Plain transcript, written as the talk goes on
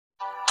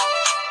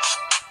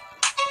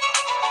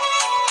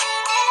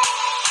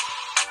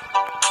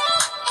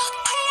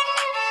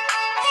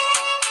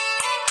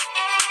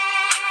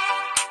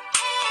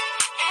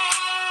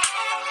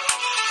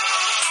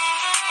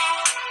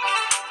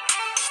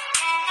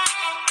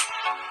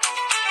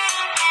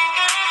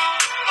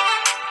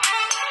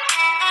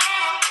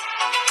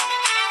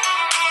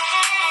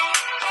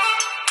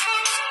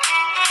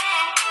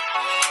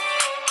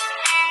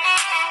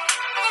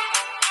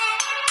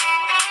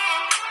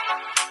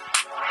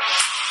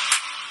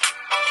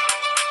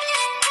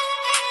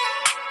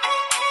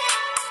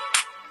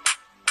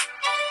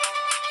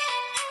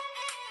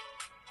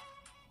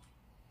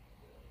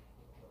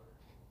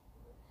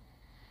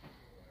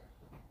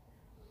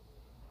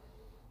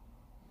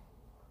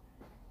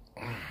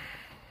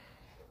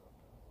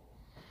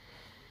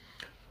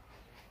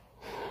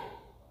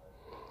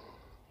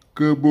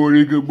Good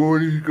morning, good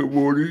morning, good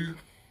morning.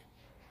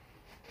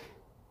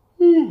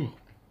 Whew.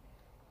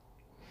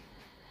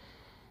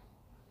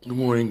 Good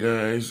morning,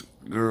 guys,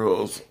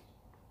 girls.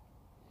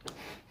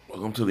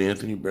 Welcome to the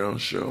Anthony Brown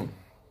Show.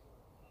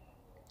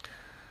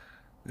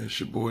 It's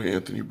your boy,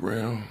 Anthony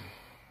Brown.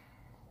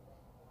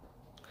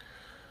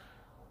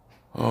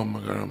 Oh my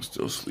God, I'm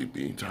still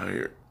sleepy and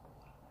tired.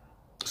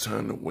 It's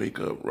time to wake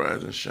up,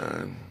 rise and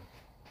shine.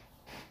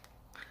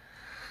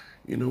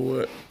 You know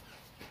what?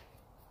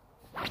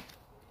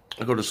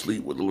 I go to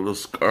sleep with a little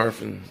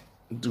scarf and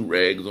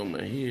do-rags on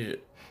my head.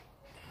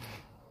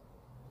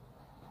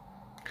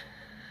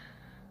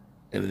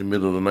 And in the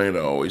middle of the night, I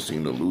always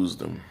seem to lose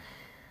them.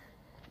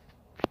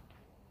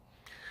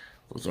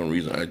 For some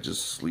reason, I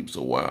just sleep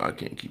so wild, I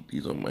can't keep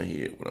these on my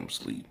head when I'm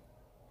asleep.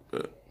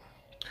 But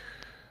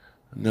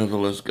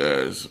nevertheless,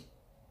 guys,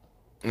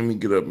 let me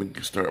get up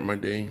and start my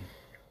day.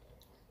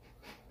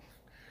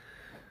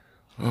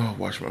 Oh,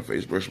 wash my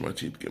face, brush my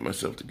teeth, get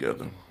myself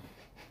together.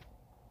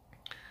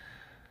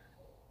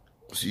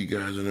 See you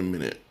guys in a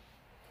minute.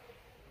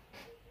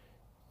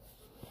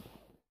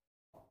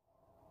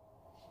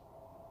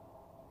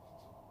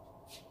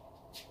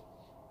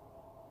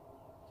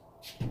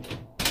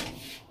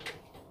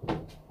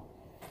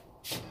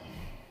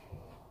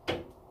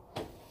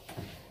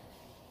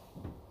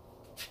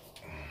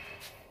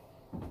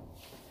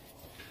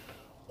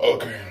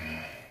 Okay.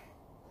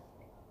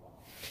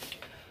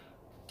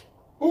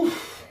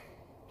 Oof.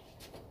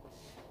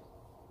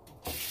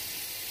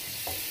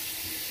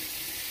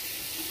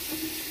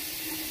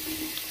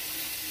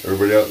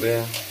 Everybody out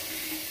there,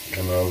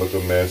 I know I look a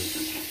mess,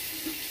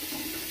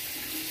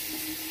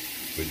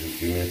 but just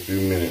give me a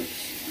few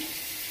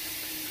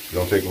minutes. It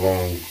don't take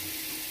long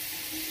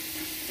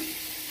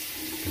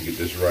to get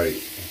this right.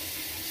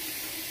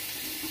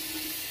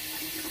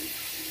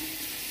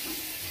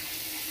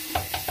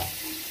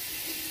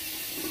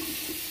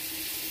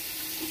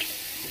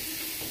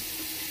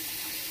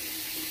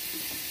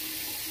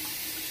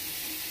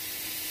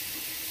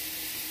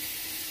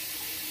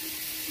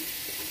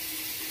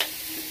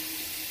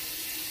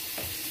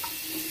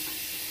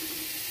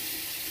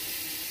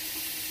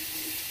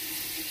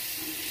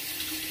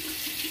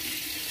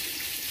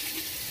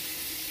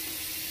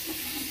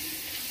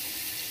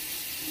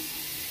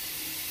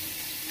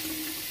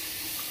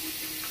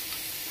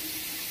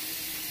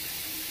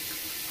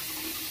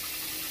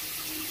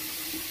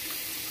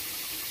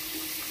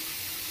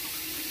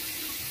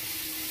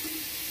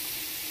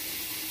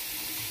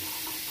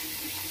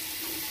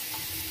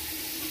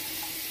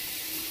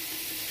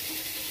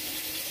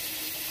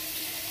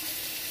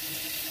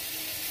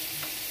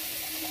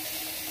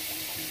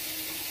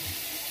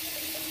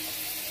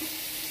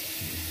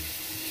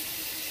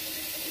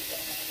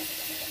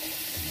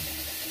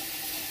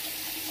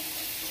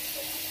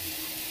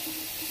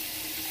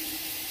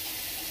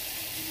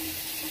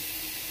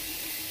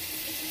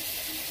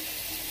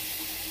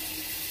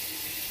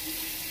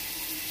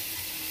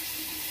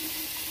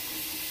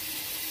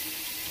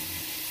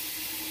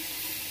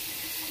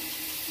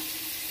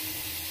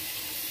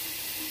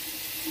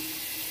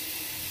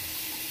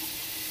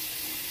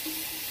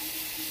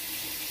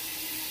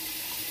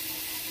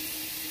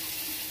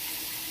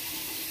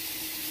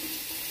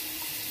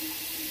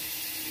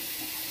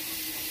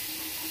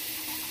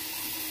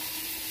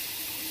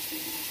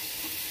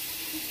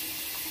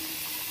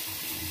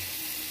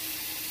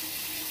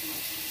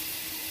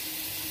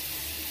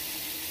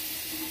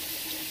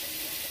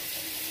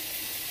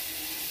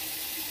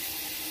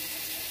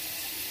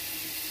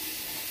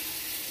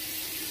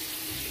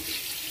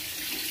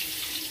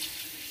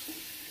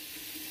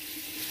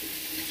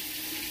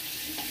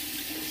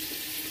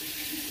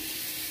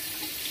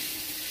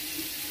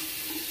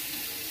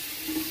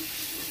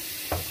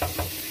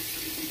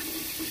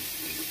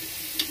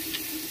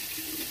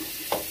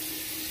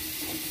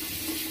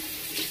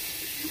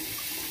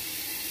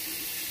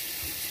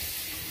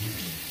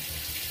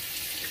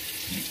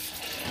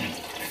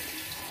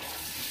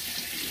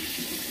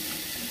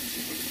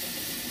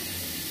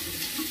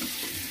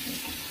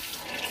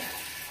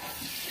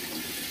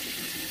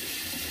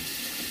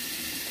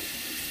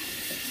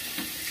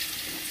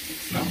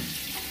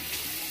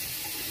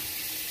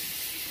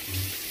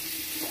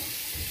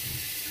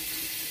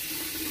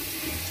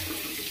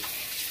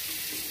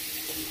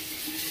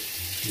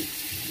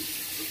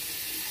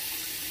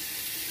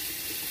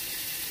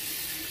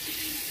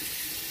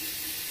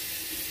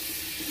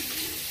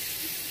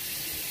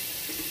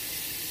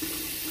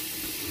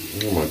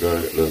 Oh my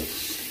God, the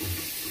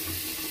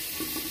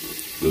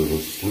little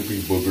sleepy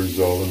boogers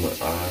all in my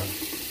eye.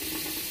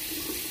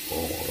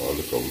 Oh, I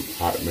look a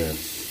hot mess.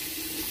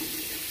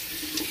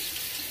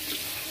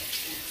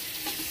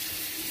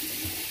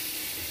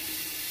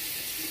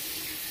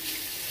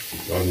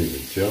 Don't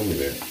even tell me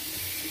that.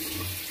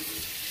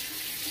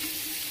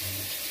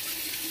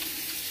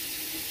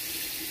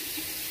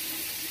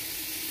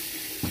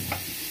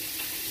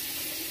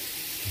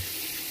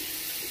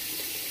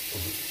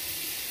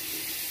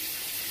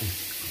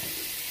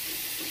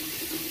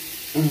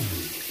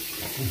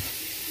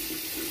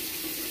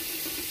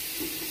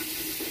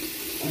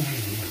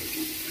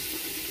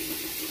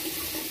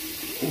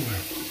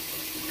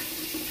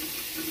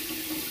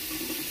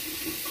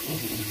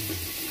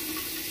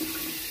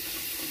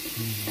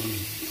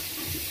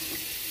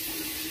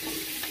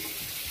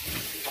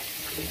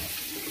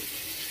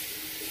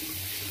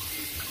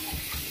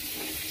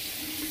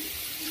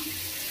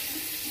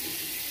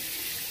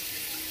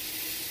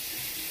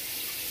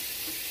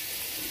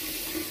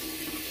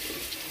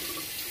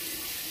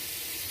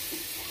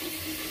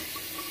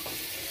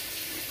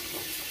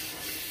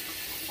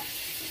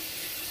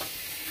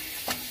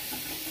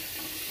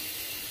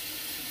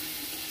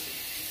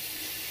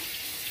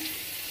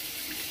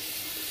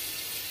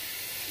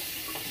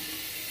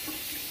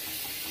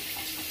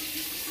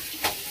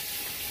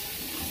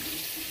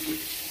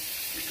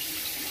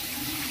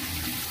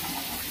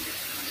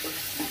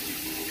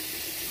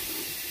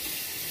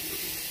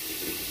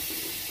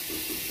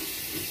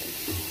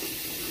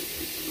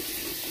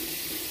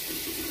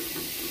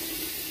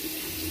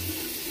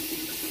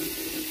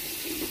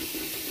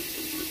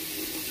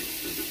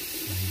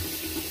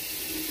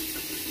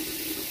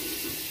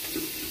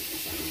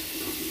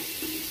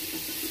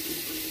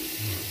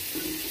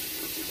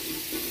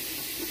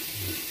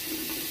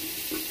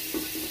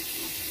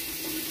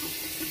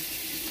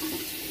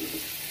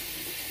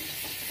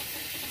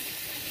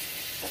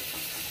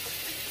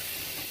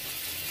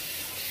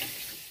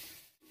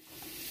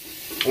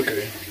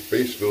 Okay,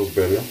 base feels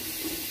better.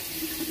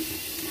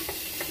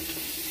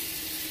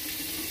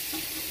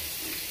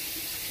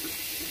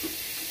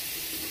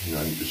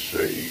 Now I need to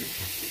shave.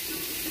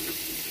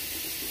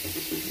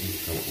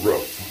 It's kind of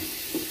rough.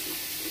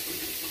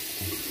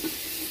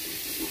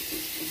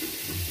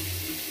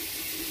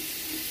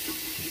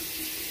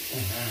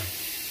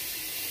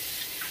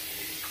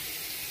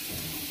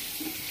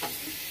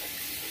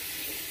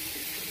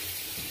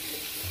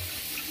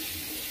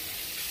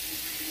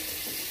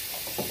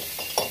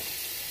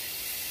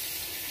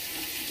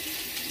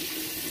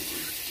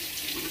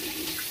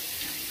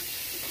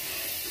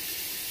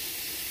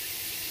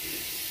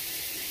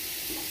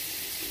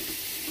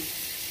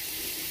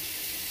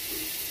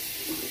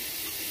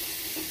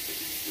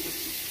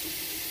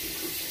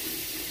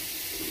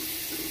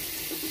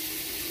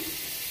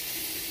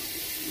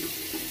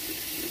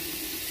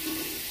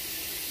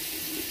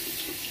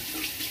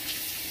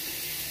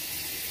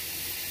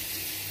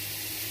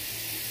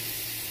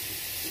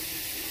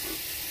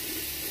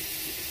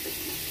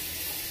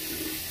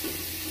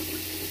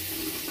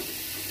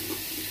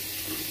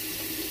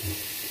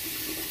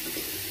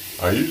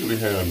 I usually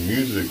have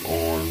music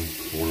on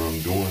when I'm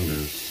doing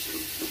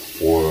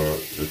this, or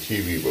the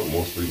TV, but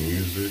mostly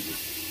music.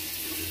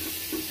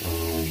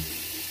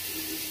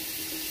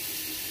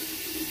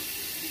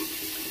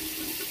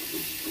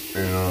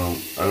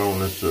 I don't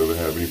necessarily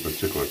have any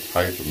particular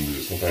type of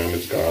music. Sometimes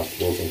it's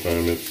gospel,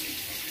 sometimes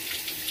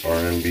it's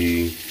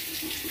R&B,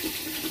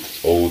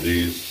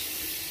 oldies.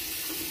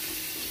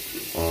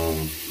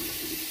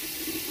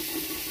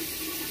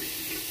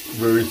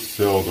 Very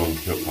seldom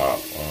hip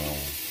hop.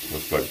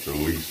 That's like the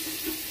least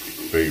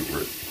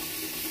favorite.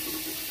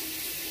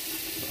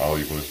 I'll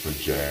even listen to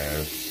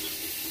jazz.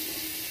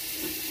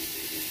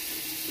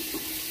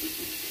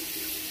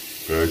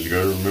 Because you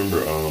gotta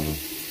remember, I'm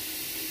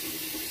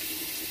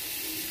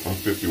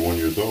 51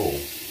 years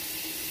old.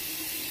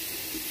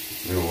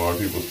 You know, a lot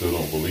of people still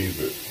don't believe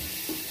it.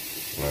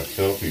 When I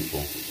tell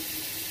people,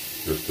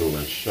 they're still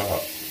in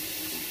shock.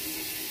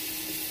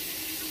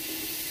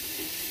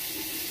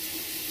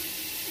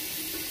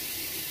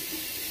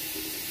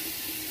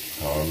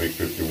 How I make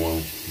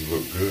 51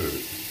 look good.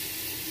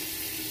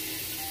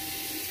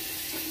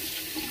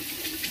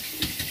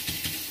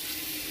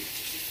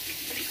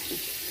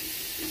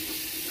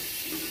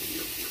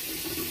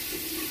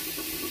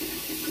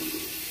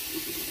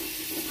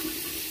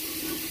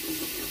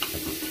 I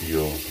can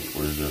feel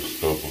where there's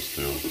stubble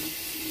still.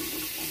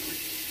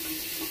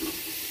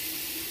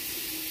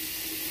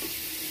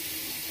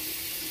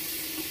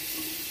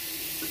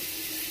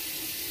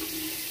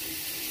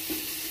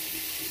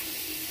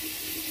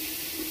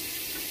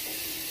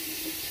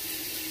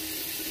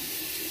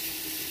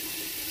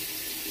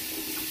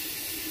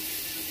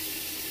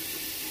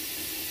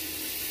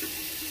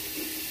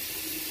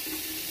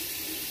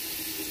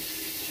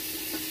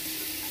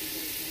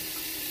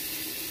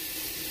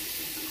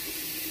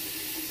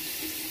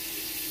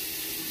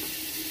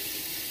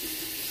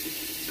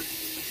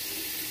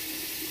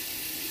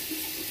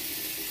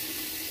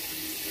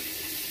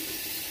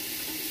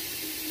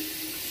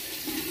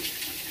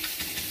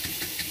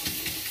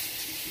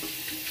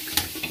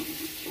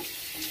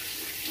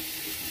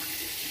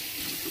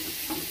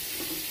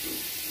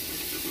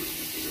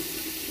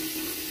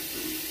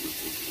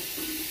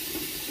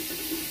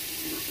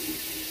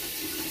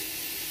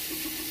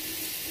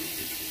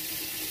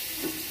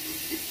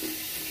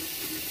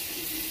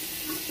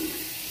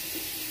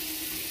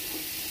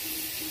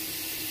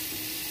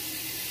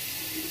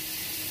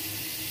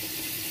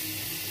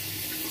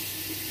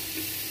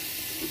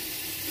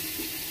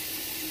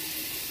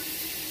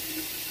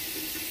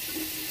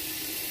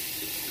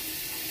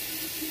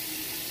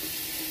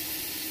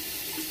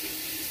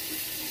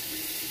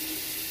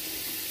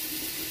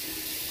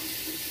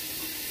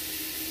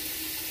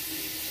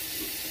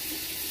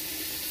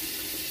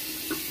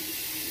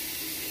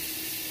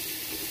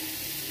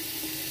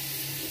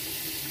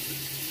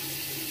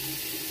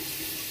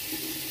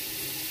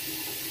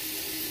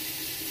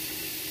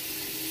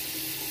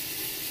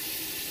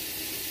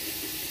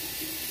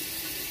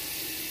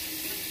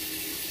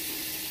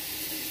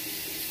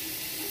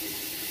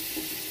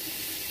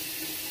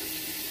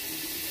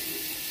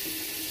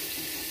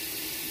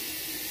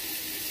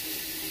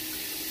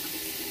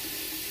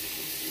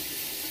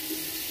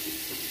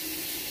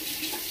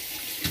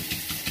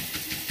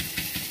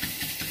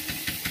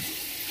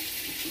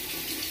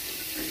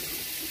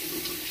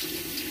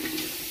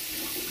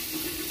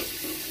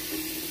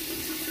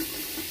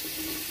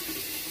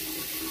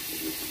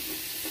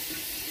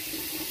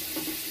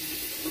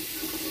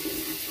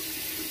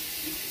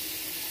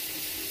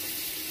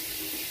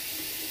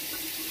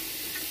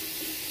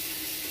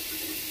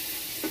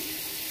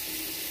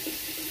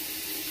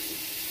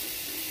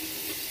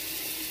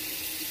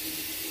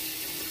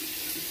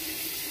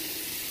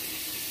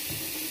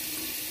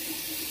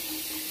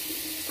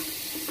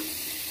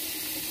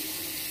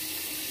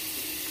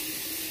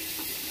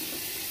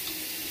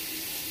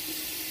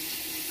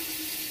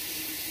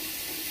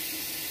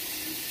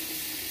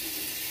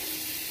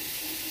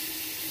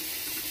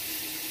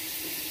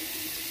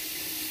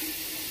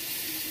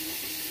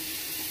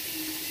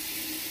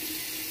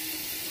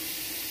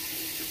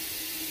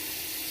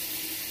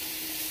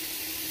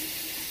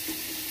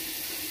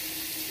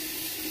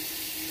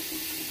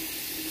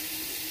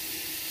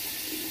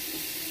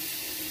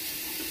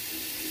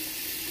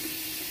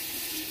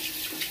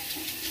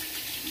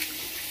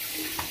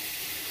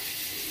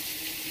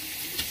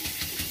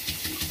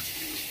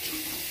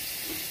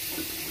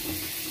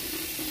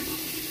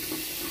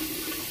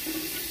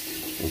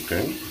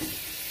 Okay,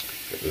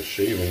 got the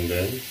shaving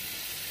done.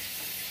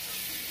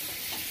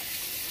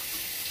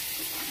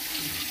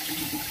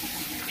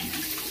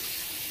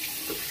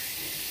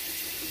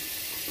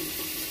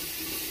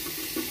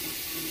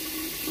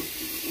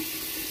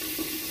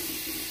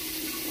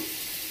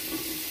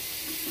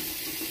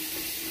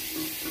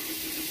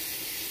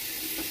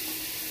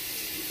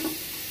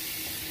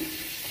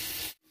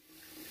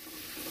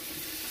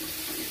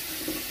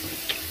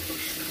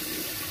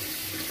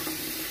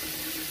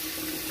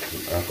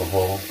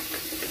 Alcohol.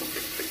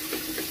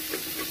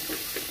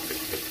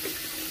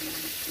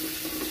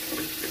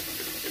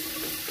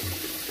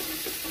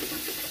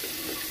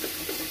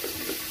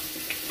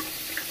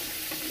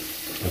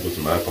 I put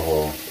some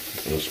alcohol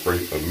in a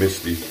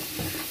misty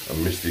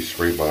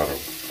spray bottle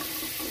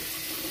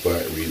for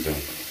that reason.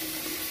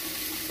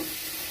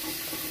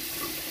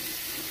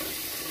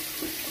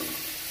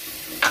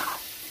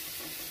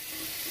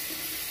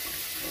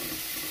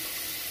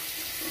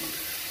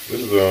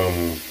 This is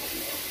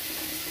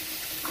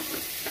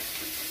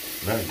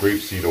not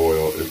grapeseed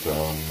oil. It's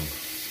I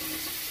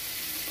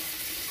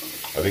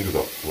think it's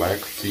a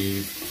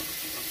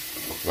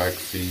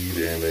flaxseed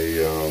and a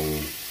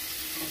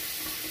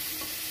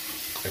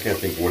I can't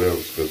think what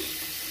else because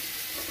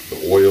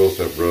the oils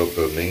have rubbed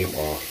the name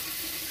off.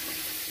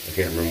 I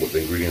can't remember what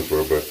the ingredients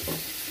were, but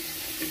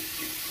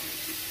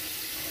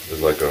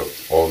it's like a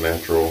all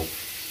natural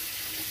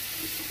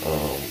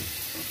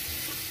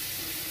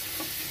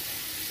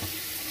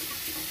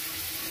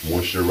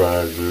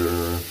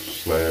moisturizer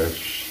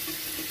slash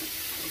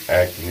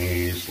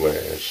acne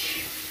slash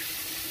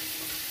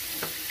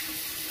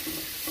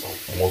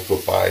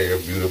emulsifier,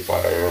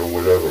 beautifier, or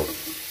whatever.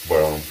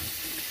 But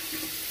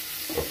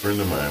a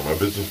friend of mine, my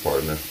business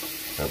partner,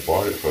 had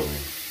bought it for me,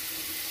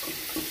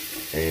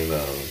 and I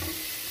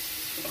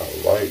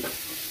like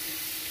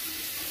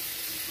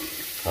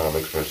how it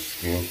makes my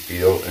skin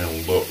feel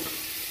and look.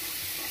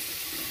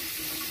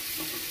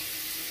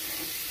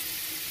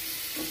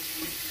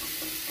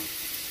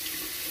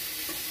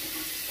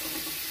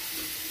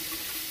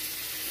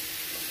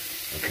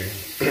 Okay.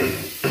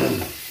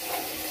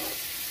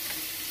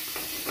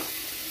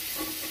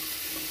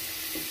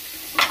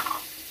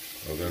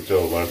 I was gonna tell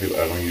a lot of people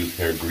I don't use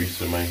hair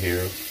grease in my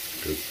hair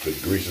because the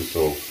grease is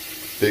so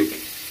thick.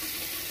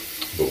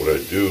 But what I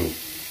do,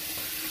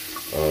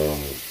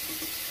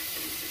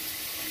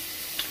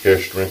 hair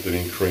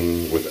strengthening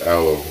cream with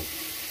aloe,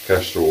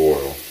 castor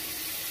oil.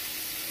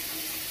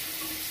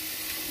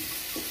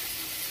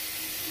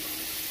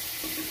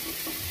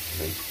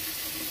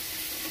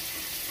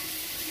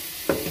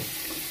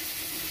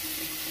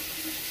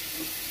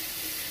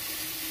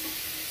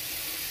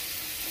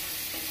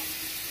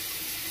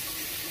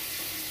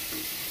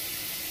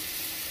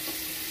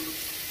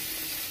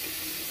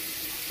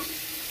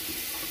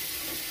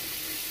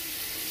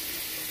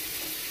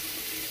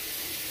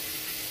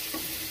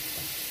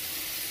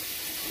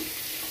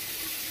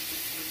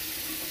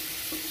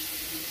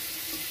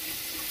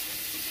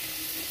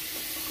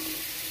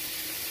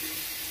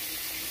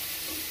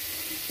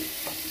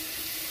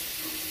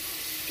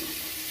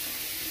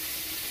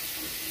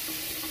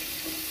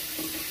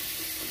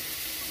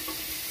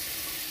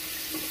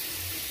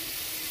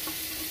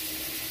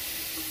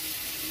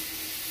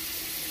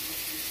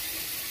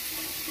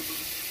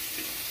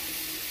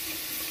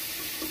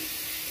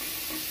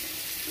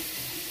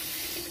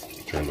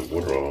 Turn the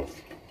water off.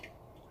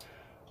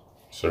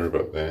 Sorry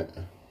about that.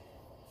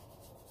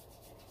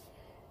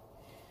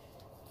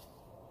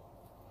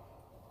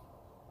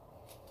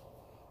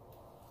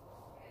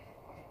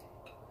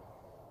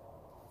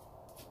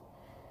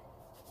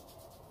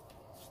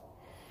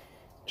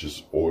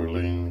 Just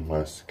oiling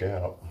my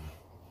scalp.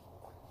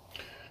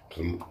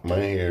 'Cause my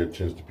hair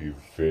tends to be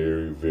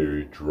very,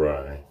 very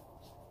dry.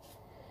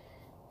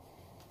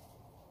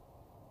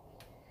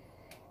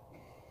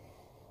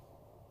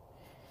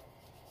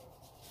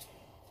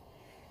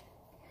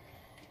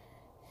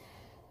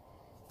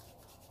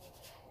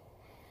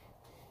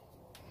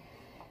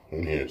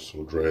 My hair is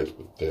so dry, it's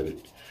pathetic.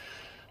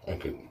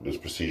 This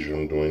procedure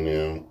I'm doing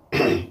now,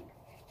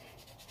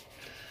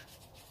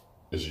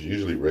 it's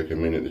usually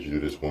recommended that you do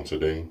this once a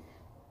day.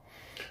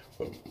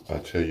 But I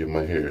tell you,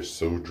 my hair is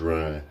so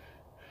dry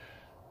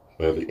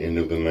by the end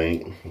of the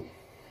night,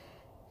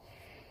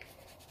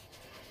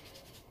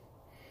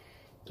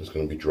 it's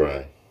gonna be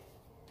dry.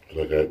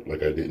 Like I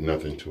did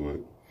nothing to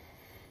it.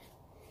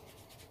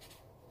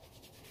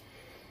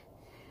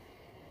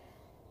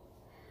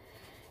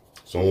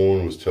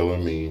 Someone was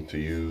telling me to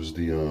use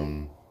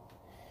the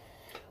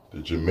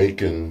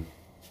Jamaican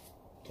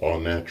all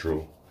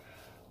natural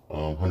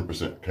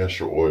 100%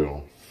 castor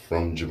oil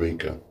from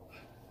Jamaica.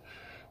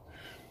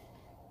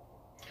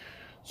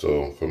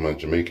 So for my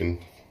Jamaican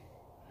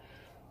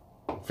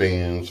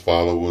fans,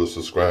 followers,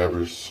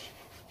 subscribers,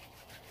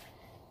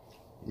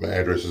 my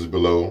address is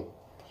below.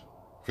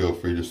 Feel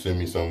free to send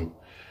me some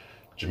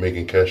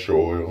Jamaican castor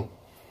oil.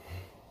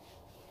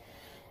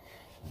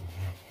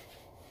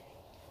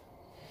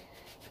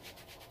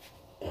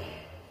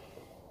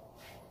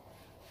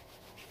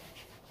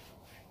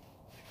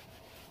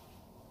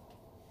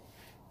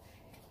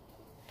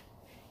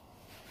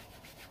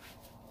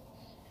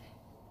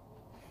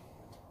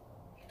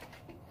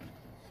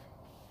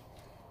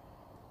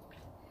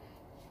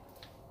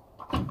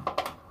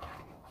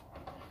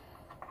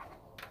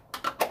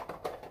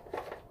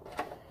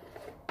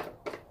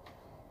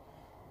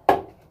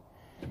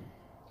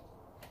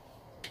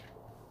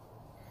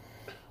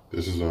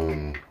 This is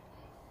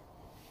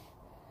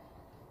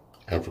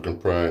African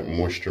Pride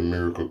Moisture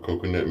Miracle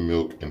Coconut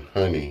Milk and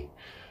Honey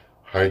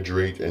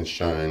Hydrate and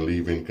Shine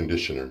Leave-In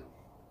Conditioner.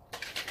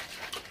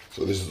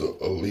 So this is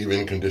a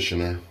leave-in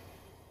conditioner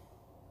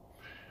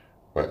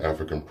by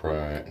African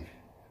Pride.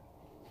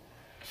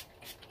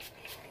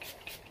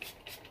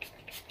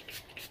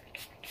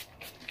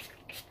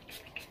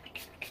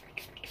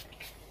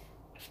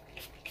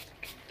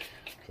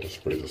 So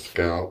spray the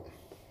scalp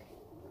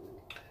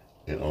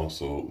and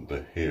also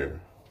the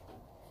hair.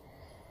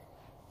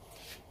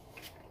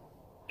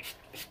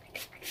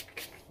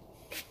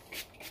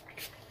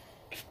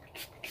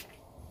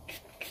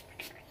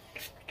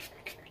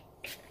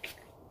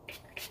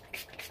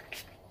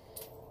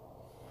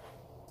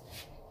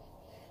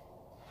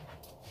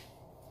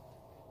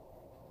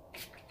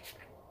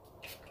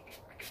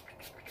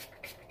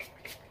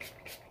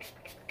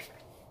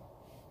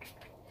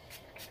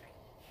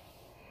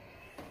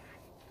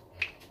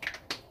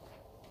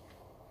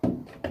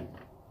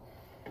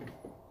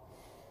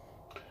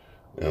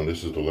 Now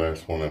this is the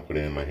last one I put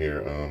in my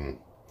hair.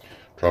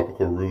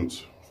 Tropical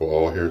Roots for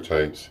all hair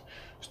types,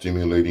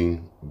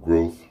 stimulating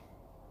growth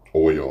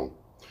oil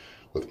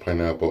with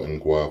pineapple and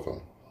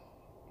guava.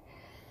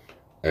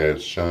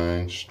 Adds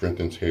shine,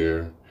 strengthens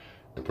hair,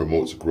 and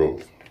promotes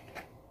growth.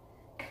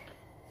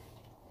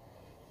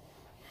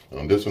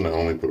 Now this one I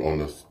only put on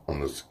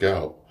the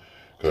scalp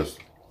because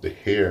the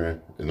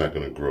hair is not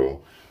going to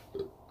grow.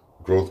 The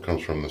growth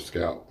comes from the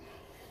scalp.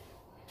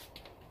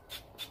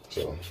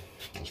 So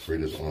let's spray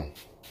this on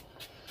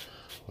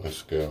my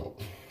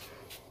scalp.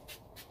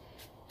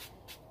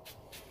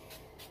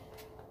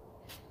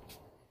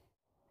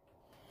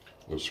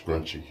 A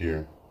scrunchie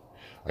here.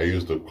 I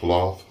use the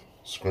cloth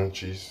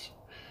scrunchies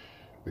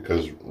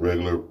because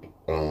regular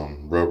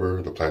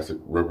rubber, the plastic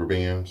rubber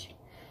bands,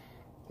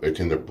 they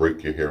tend to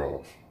break your hair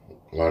off.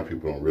 A lot of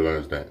people don't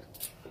realize that.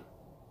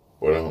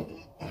 But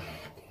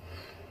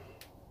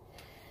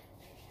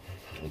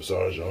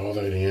massage all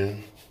that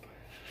in.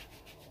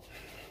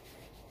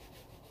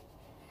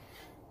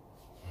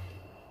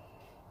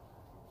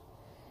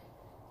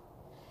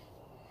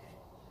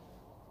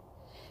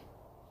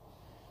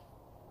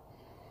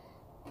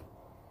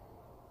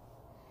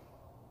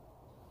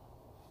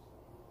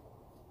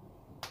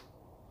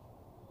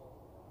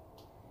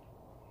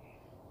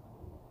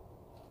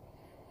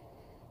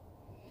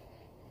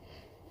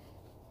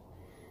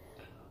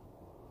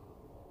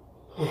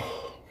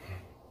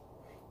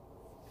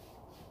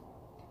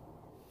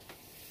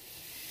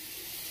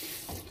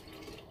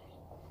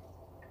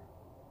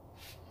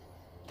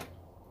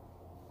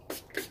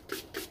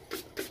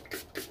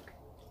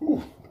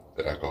 Ooh,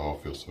 the alcohol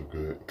feels so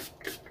good.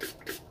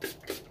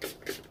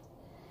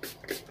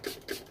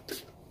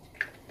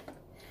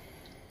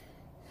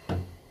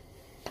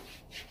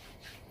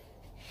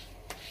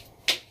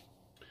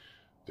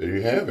 There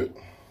you have it.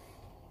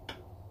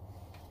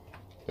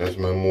 That's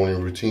my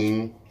morning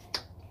routine.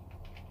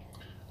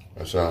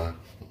 That's how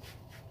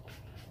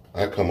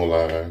I come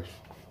alive.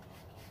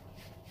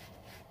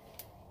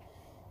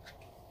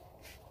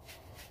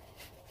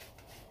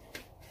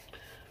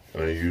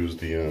 I use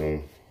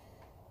the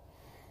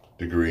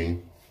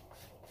green.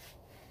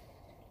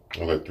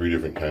 I like 3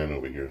 different kinds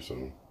over here,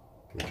 so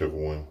whichever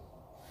one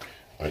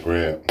I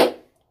grab.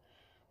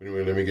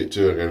 Anyway, let me get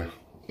to it. I gotta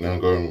now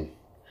go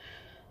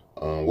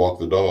and walk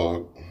the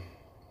dog.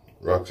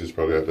 Roxy's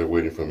probably out there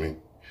waiting for me.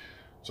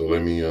 So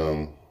let me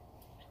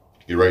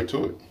get right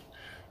to it.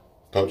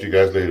 Talk to you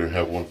guys later.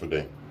 Have a wonderful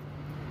day.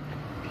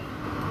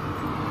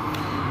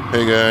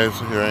 Hey guys,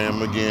 here I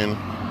am again.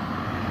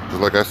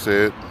 Just like I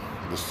said,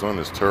 the sun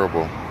is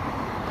terrible.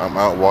 I'm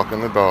out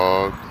walking the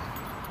dog.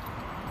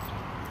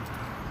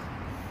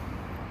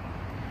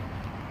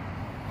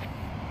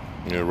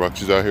 Yeah,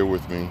 Roxy's out here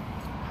with me.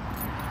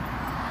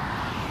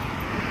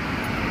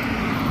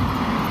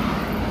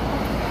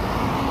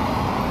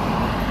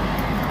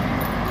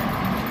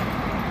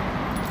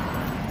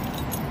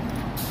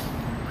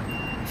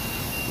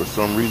 For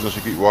some reason,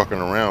 she keeps walking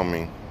around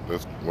me.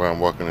 That's why I'm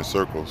walking in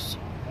circles.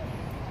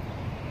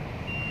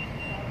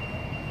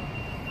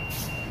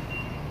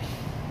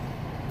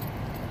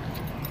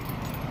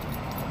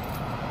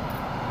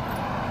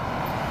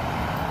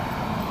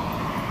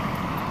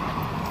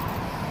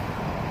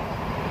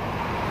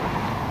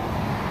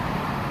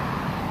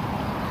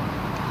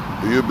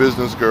 Do your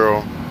business,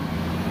 girl.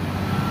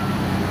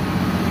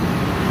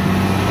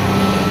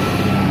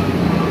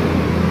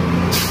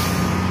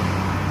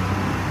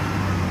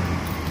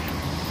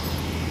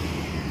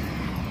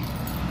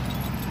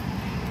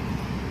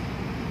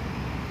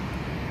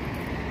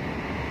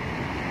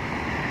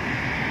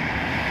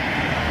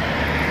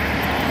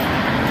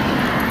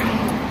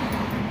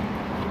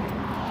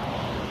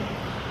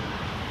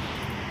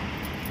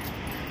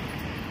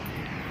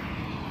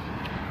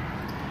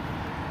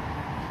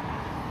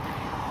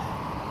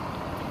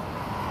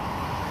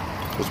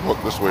 Let's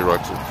walk this way,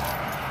 Roxy.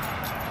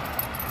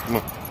 Come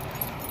on.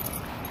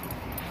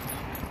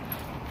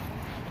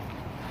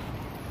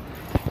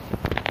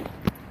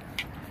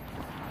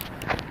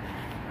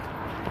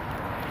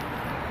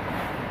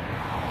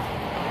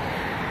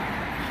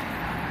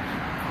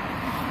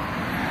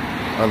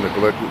 I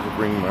neglected to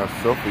bring my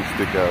selfie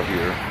stick out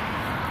here,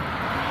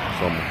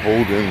 so I'm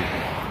holding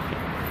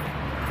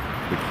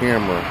the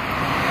camera.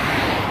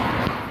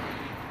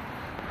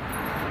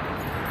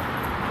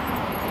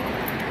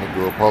 I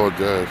do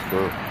apologize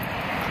for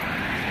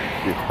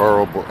the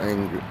horrible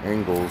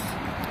angles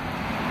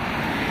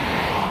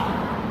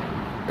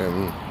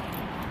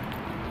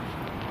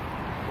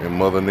and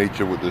Mother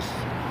Nature with this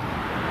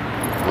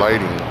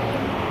lighting.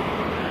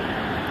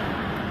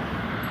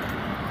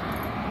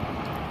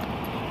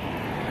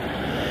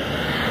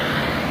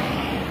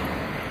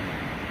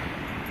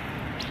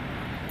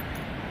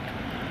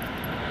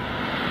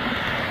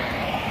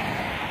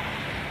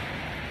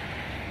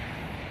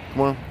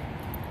 Come on.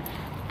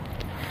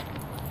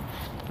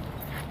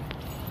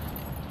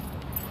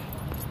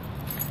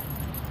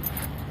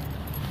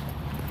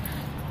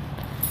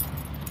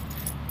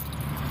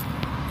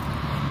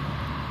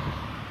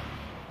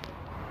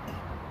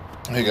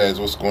 Hey guys,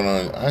 what's going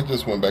on? I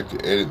just went back to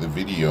edit the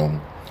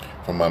video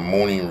from my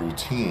morning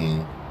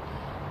routine,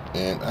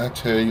 and I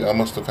tell you, I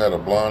must have had a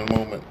blonde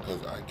moment,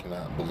 because I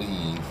cannot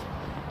believe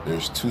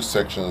there's two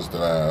sections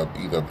that I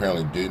either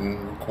apparently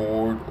didn't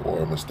record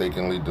or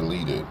mistakenly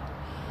deleted.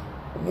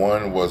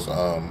 One was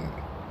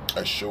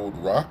I showed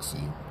Roxy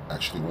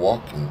actually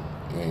walking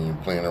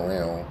and playing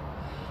around.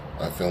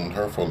 I filmed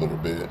her for a little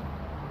bit.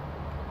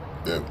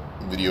 That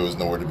video is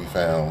nowhere to be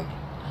found.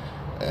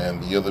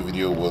 And the other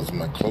video was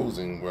my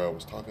closing, where I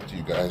was talking to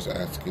you guys,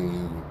 asking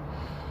you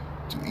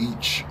to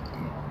each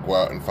go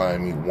out and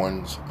find me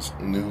one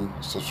new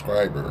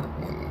subscriber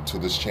to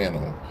this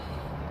channel. You know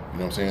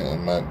what I'm saying?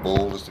 And my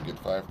goal is to get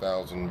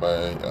 5,000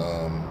 by,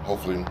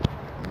 hopefully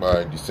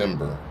by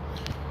December.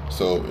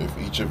 So if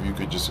each of you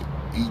could just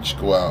each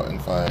go out and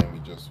find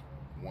me just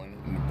one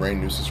brand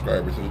new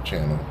subscriber to the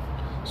channel,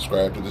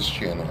 subscribe to this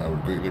channel, I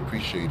would greatly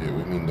appreciate it. It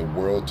would mean the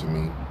world to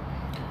me.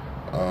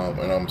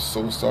 And I'm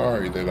so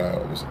sorry that I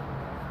was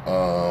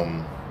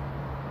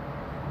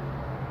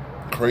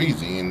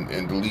crazy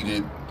and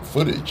deleted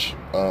footage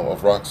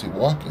of Roxy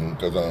walking,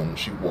 because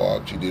she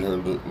walked, she did her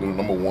little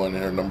number one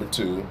and her number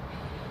two,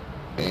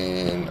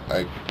 and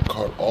I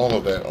caught all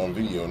of that on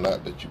video.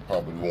 Not that you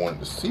probably wanted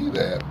to see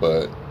that,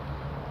 but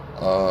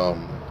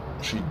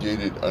she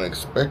did it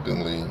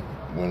unexpectedly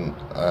when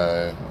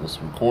I was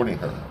recording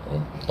her,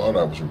 or thought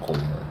I was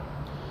recording her.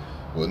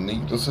 Well,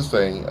 needless to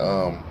say,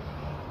 go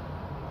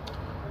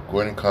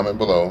ahead and comment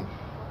below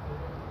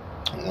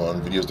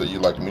on videos that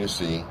you'd like me to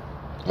see,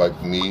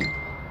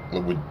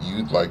 what would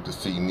you like to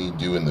see me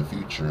do in the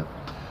future,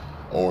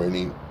 or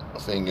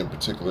anything in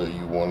particular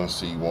you want to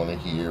see, want to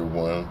hear,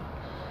 want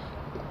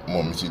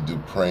me to do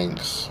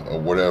pranks or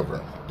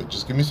whatever. But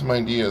just give me some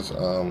ideas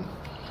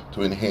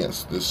to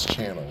enhance this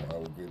channel. I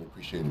would really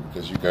appreciate it,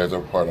 because you guys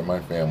are part of my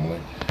family,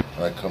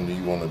 and I come to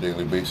you on a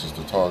daily basis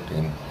to talk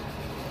and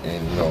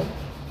you know,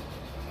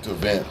 to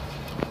vent.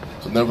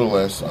 So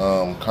nevertheless,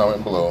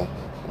 comment below,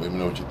 let me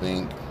know what you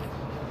think,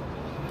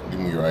 give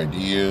me your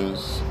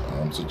ideas,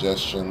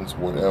 suggestions,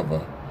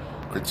 whatever,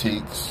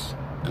 critiques,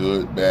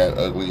 good, bad,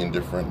 ugly,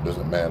 indifferent,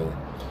 doesn't matter.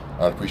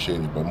 I'd appreciate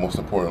it. But most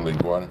importantly,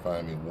 go out and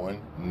find me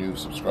one new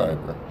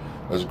subscriber.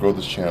 Let's grow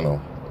this channel.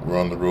 We're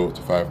on the road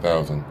to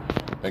 5,000.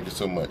 Thank you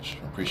so much.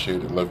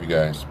 Appreciate it. Love you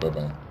guys.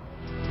 Bye-bye.